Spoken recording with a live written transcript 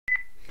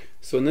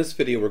So in this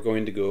video we're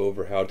going to go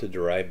over how to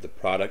derive the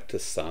product to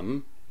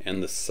sum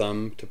and the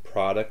sum to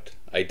product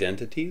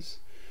identities.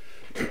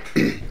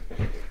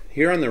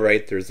 Here on the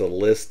right there's a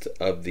list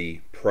of the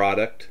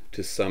product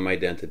to sum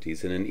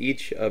identities, and in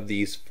each of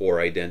these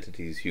four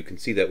identities you can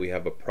see that we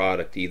have a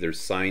product, either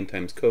sine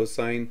times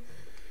cosine,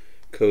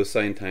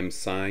 cosine times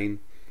sine,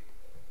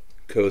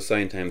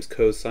 cosine times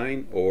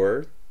cosine,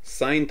 or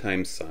sine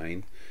times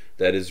sine,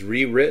 that is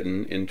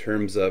rewritten in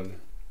terms of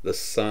the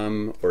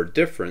sum or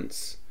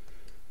difference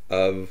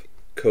of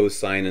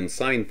cosine and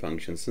sine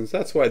functions. And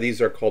that's why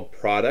these are called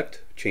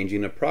product,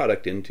 changing a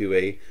product into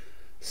a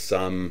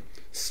sum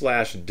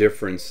slash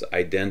difference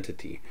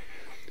identity.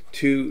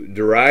 To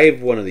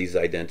derive one of these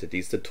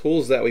identities, the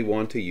tools that we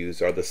want to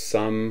use are the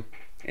sum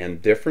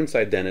and difference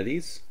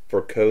identities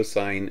for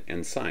cosine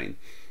and sine.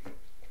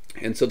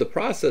 And so the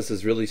process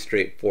is really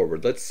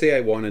straightforward. Let's say I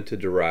wanted to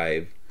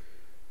derive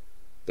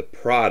the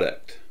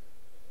product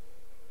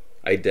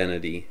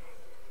identity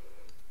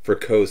for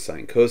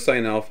cosine.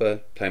 Cosine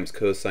alpha times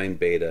cosine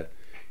beta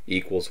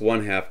equals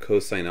 1/2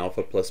 cosine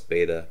alpha plus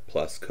beta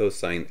plus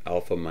cosine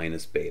alpha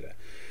minus beta.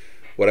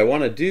 What I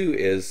want to do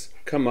is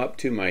come up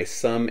to my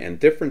sum and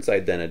difference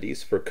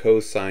identities for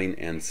cosine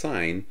and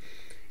sine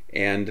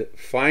and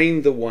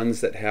find the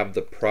ones that have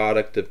the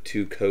product of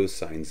two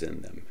cosines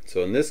in them.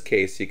 So in this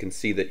case you can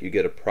see that you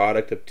get a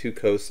product of two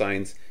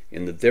cosines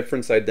in the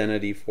difference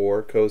identity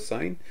for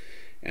cosine,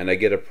 and I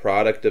get a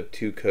product of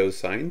two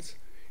cosines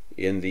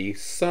in the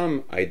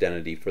sum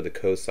identity for the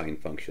cosine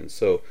function.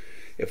 So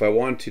if I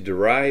want to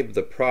derive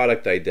the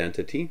product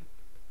identity,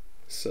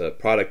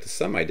 product to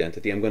sum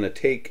identity, I'm going to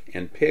take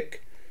and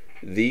pick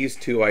these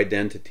two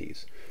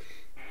identities.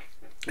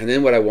 And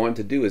then what I want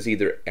to do is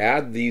either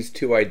add these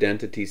two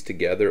identities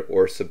together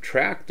or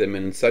subtract them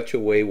in such a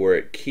way where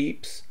it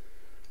keeps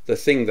the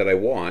thing that I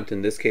want.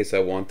 In this case I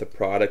want the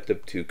product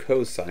of two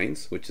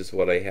cosines, which is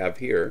what I have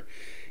here,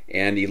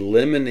 and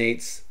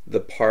eliminates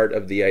the part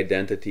of the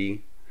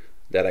identity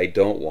that I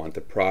don't want, the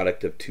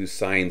product of two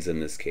sines in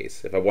this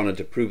case. If I wanted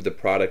to prove the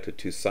product of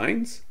two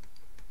sines,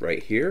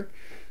 right here,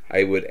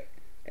 I would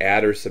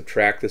add or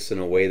subtract this in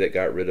a way that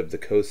got rid of the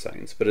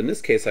cosines. But in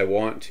this case I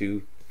want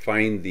to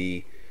find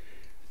the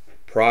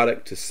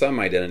product to sum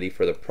identity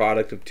for the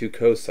product of two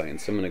cosines.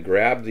 So I'm going to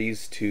grab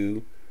these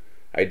two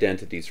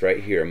identities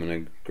right here. I'm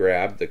going to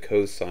grab the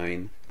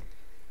cosine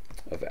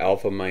of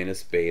alpha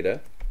minus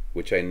beta,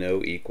 which I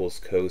know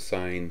equals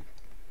cosine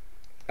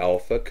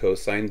alpha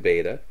cosine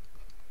beta,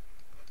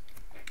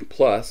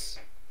 plus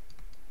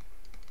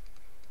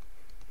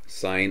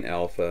sine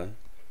alpha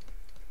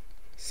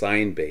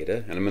sine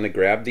beta, and I'm going to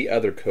grab the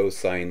other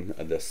cosine,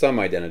 the sum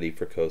identity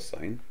for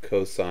cosine,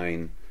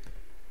 cosine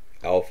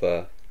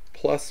alpha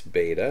plus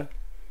beta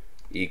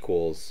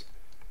equals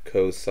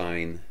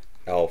cosine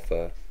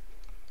alpha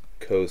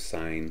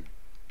cosine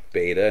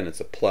beta, and it's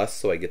a plus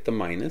so I get the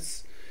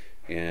minus,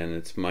 and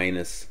it's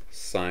minus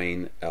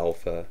sine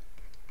alpha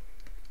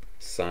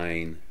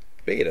sine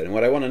beta. And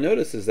what I want to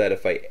notice is that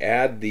if I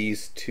add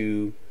these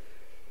two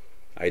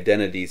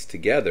identities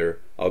together,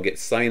 I'll get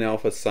sine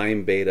alpha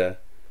sine beta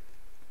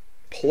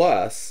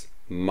plus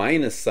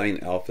minus sine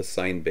alpha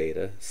sine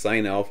beta.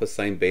 Sine alpha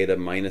sine beta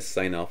minus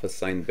sine alpha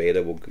sine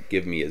beta will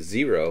give me a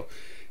 0,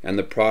 and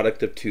the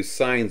product of two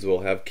sines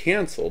will have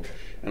canceled,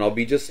 and I'll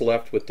be just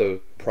left with the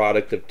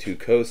product of two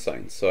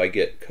cosines. So I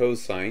get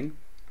cosine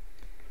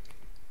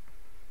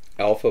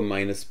alpha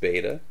minus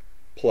beta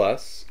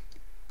plus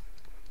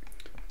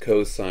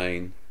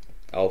cosine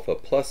alpha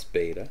plus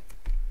beta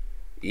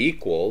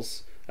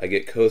equals, I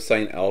get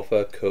cosine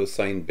alpha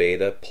cosine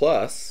beta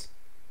plus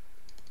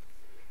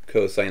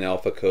cosine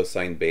alpha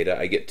cosine beta.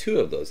 I get two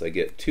of those. I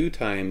get 2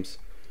 times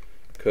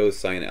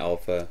cosine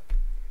alpha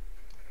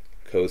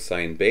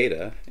cosine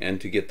beta, and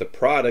to get the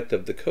product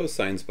of the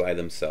cosines by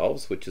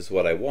themselves, which is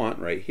what I want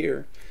right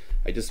here,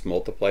 I just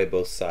multiply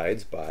both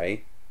sides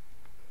by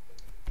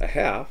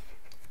 1/2,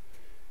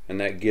 and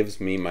that gives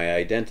me my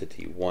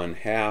identity,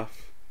 1/2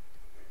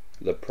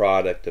 the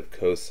product of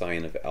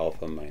cosine of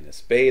alpha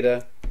minus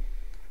beta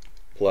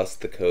plus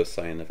the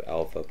cosine of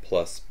alpha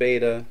plus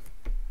beta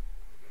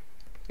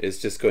is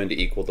just going to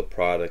equal the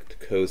product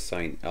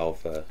cosine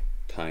alpha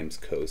times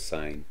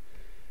cosine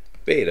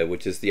beta,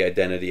 which is the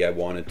identity I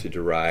wanted to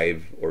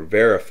derive or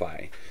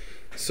verify.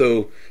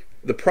 So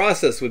the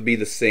process would be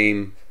the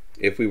same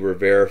if we were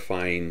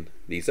verifying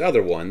these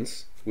other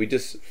ones. We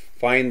just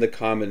find the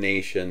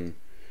combination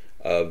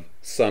of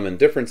sum and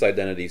difference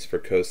identities for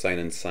cosine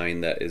and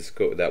sine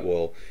that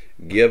will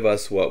give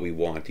us what we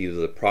want, either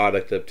the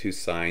product of two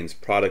sines,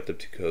 product of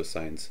two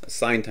cosines, a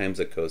sine times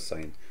a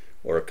cosine,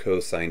 or a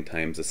cosine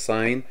times a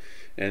sine,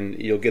 and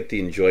you'll get the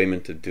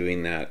enjoyment of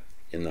doing that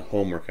in the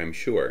homework, I'm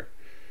sure.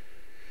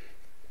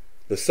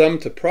 The sum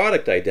to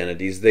product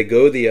identities, they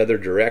go the other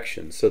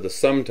direction. So the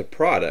sum to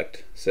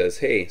product says,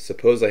 hey,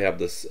 suppose I have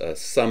this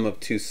sum of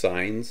two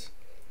sines,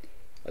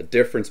 a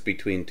difference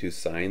between two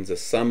sines, a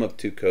sum of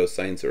two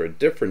cosines, or a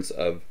difference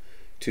of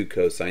two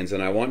cosines,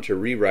 and I want to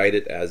rewrite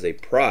it as a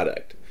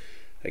product.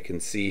 I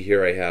can see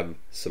here I have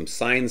some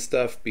sine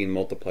stuff being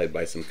multiplied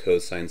by some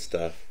cosine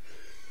stuff.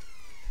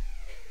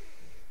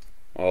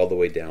 all the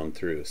way down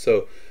through.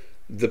 So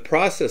the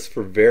process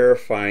for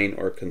verifying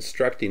or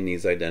constructing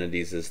these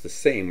identities is the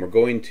same. We're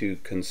going to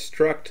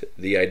construct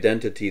the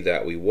identity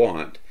that we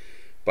want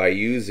by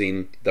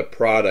using the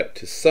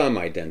ProducttoSum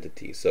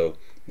identity. So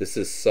this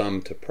is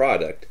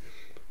SumtoProduct.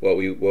 What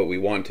we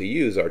want to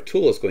use, our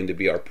tool is going to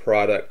be our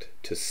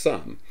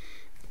ProducttoSum.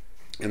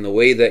 And the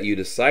way that you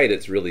decide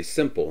it's really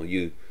simple.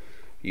 You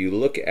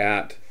look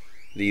at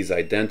these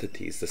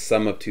identities, the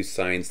sum of two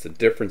sines, the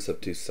difference of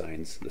two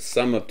sines, the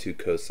sum of two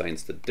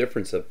cosines, the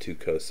difference of two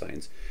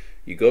cosines.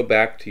 You go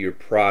back to your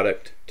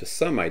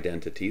ProducttoSum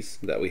identities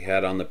that we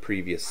had on the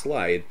previous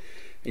slide,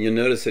 and you'll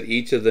notice that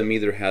each of them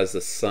either has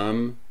the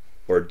sum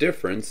or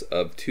difference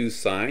of two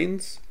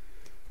sines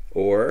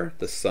or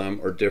the sum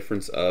or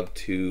difference of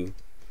two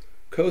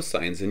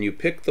cosines, and you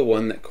pick the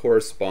one that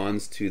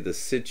corresponds to the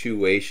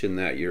situation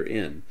that you're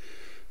in.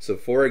 So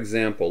for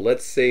example,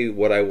 let's say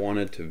what I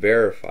wanted to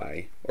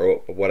verify or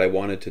what I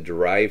wanted to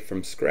derive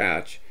from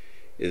scratch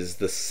is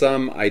the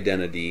sum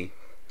identity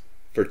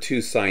for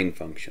two sine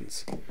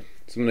functions.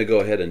 So I'm going to go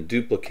ahead and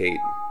duplicate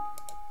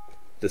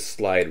this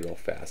slide real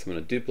fast. I'm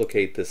going to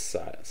duplicate this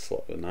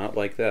slide. Not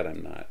like that,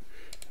 I'm not.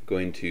 I'm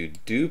going to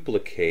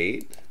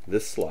duplicate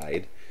this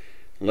slide.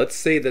 Let's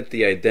say that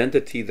the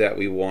identity that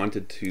we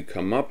wanted to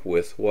come up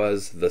with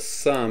was the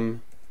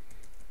sum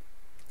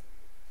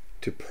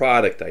to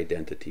product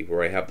identity,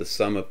 where I have the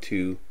sum of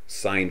two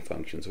sine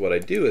functions. What I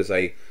do is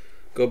I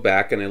go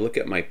back and I look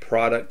at my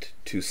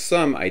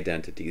ProducttoSum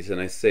identities and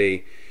I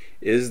say,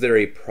 is there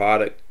a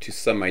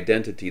ProducttoSum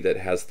identity that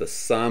has the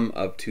sum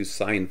of two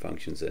sine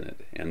functions in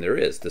it? And there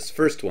is. This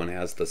first one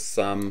has the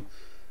sum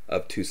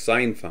of two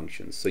sine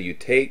functions. So you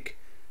take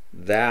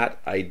that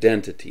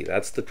identity,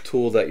 that's the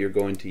tool that you're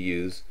going to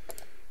use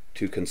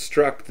to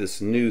construct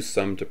this new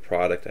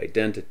SumtoProduct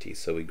identity.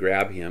 So we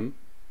grab him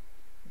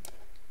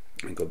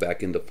and go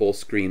back into full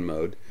screen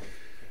mode.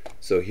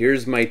 So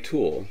here's my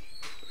tool.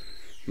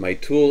 My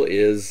tool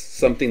is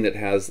something that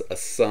has a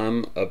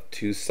sum of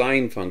two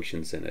sine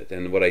functions in it.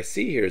 And what I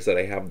see here is that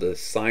I have the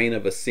sine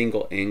of a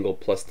single angle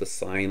plus the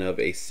sine of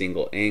a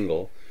single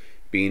angle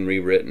being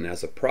rewritten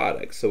as a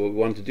product. So what we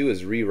want to do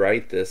is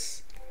rewrite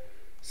this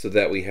so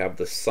that we have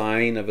the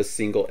sine of a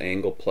single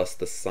angle plus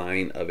the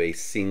sine of a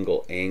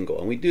single angle.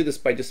 And we do this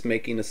by just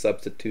making a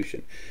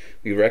substitution.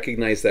 We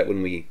recognize that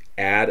when we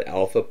add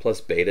alpha plus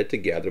beta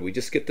together, we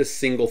just get this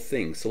single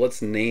thing. So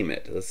let's name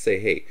it. Let's say,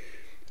 hey,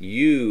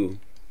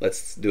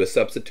 let's do a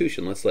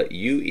substitution. Let's let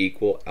u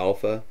equal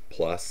alpha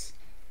plus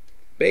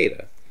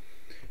beta.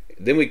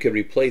 Then we could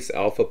replace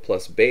alpha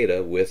plus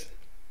beta with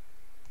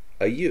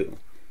a u.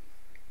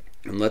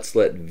 And let's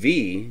let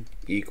v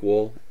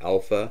equal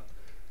alpha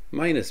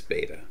minus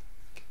beta.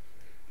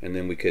 And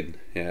then we could,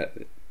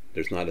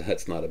 that's not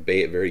a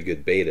very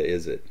good beta,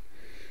 is it?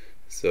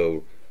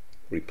 So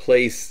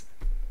replace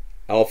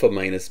alpha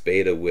minus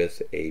beta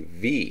with a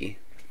v.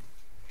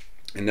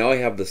 And now I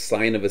have the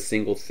sine of a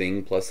single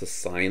thing plus the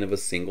sine of a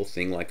single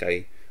thing like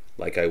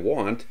I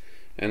want,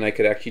 and I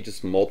could actually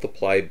just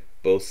multiply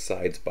both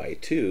sides by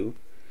 2.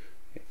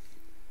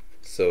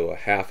 So a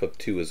half of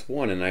 2 is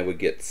 1, and I would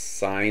get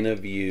sine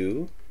of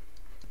u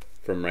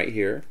from right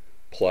here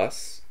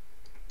plus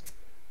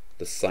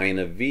the sine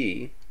of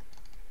v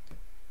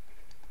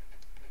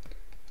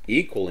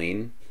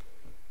equaling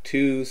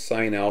 2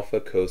 sine alpha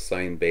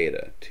cosine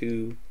beta.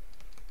 2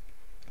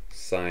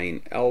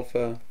 sine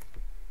alpha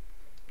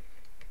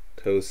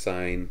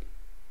cosine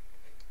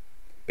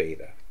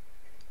beta.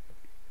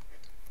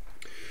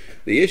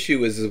 The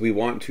issue is we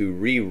want to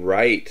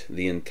rewrite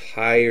the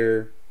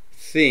entire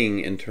thing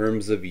in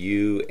terms of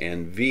u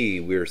and v.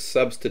 We're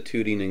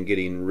substituting and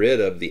getting rid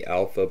of the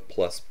alpha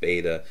plus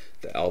beta,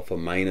 the alpha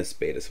minus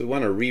beta. So we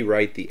want to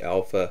rewrite the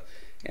alpha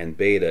and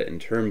beta in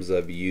terms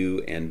of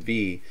u and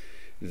v,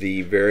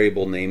 the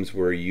variable names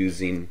we're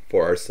using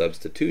for our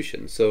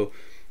substitution. So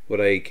what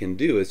I can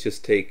do is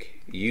just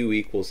take u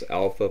equals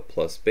alpha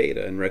plus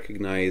beta and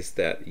recognize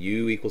that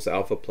u equals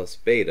alpha plus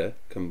beta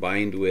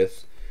combined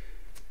with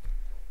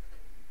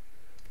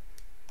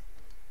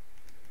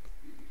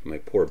my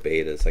poor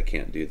betas, I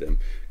can't do them,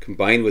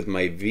 combined with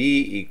my v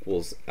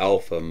equals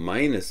alpha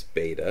minus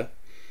beta.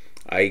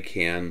 I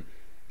can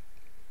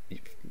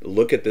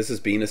look at this as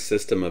being a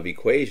system of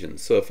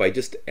equations. So if I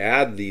just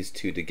add these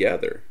two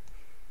together,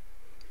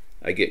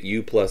 I get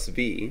u plus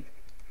v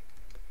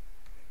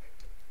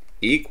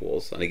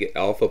equals, and I get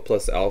alpha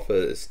plus alpha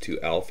is 2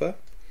 alpha,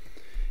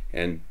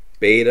 and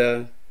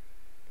beta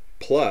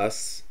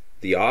plus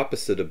the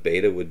opposite of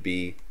beta would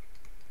be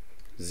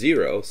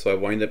 0, so I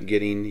wind up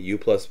getting u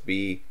plus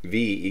v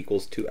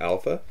equals 2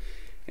 alpha,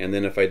 and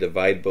then if I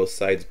divide both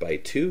sides by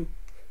 2,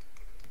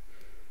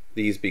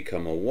 these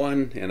become a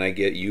 1, and I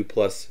get u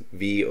plus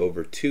v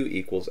over 2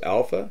 equals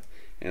alpha,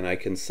 and I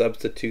can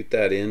substitute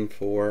that in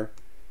for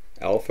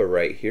alpha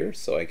right here,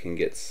 so I can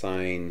get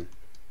sine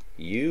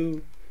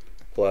u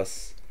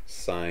plus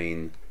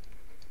sine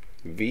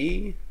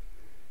v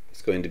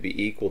is going to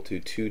be equal to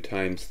 2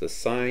 times the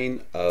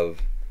sine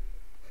of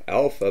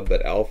alpha,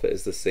 but alpha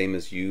is the same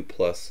as u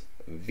plus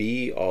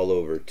v all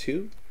over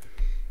 2,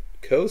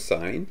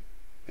 cosine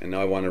and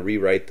now I want to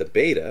rewrite the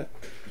beta.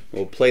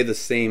 We'll play the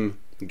same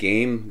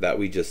game that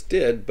we just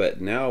did,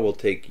 but now we'll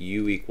take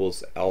u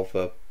equals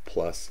alpha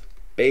plus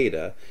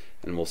beta,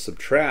 and we'll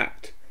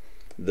subtract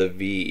the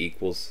v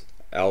equals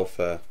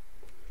alpha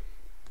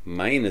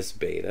minus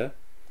beta.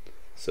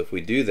 So if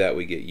we do that,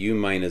 we get u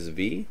minus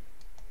v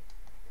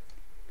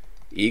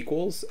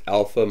equals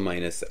alpha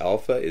minus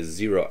alpha is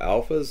 0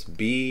 alphas.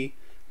 B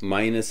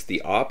minus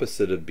the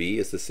opposite of b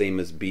is the same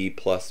as b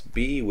plus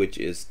b, which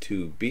is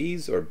 2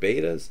 b's or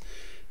betas.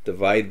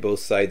 Divide both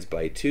sides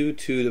by 2.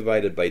 2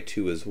 divided by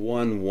 2 is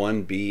 1.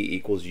 1b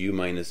equals u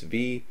minus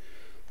v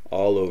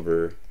all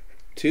over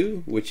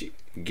 2, which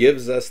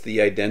gives us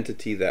the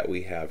identity that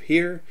we have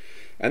here.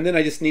 And then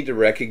I just need to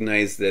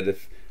recognize that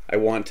if I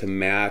want to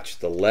match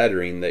the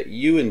lettering, that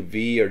u and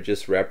v are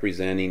just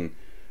representing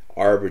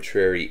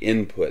arbitrary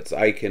inputs.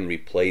 I can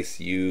replace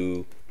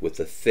u with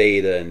a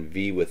theta and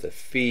v with a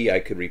phi. I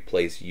could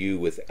replace u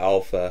with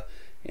alpha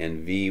and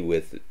v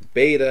with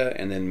beta,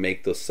 and then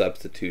make those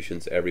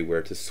substitutions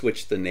everywhere to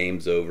switch the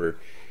names over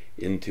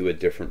into a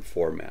different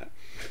format.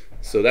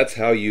 So that's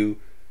how you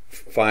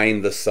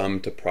find the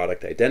sum to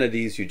product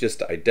identities. You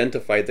just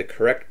identify the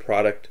correct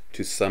product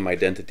to sum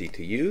identity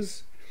to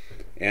use,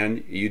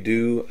 and you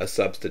do a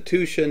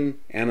substitution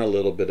and a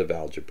little bit of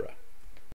algebra.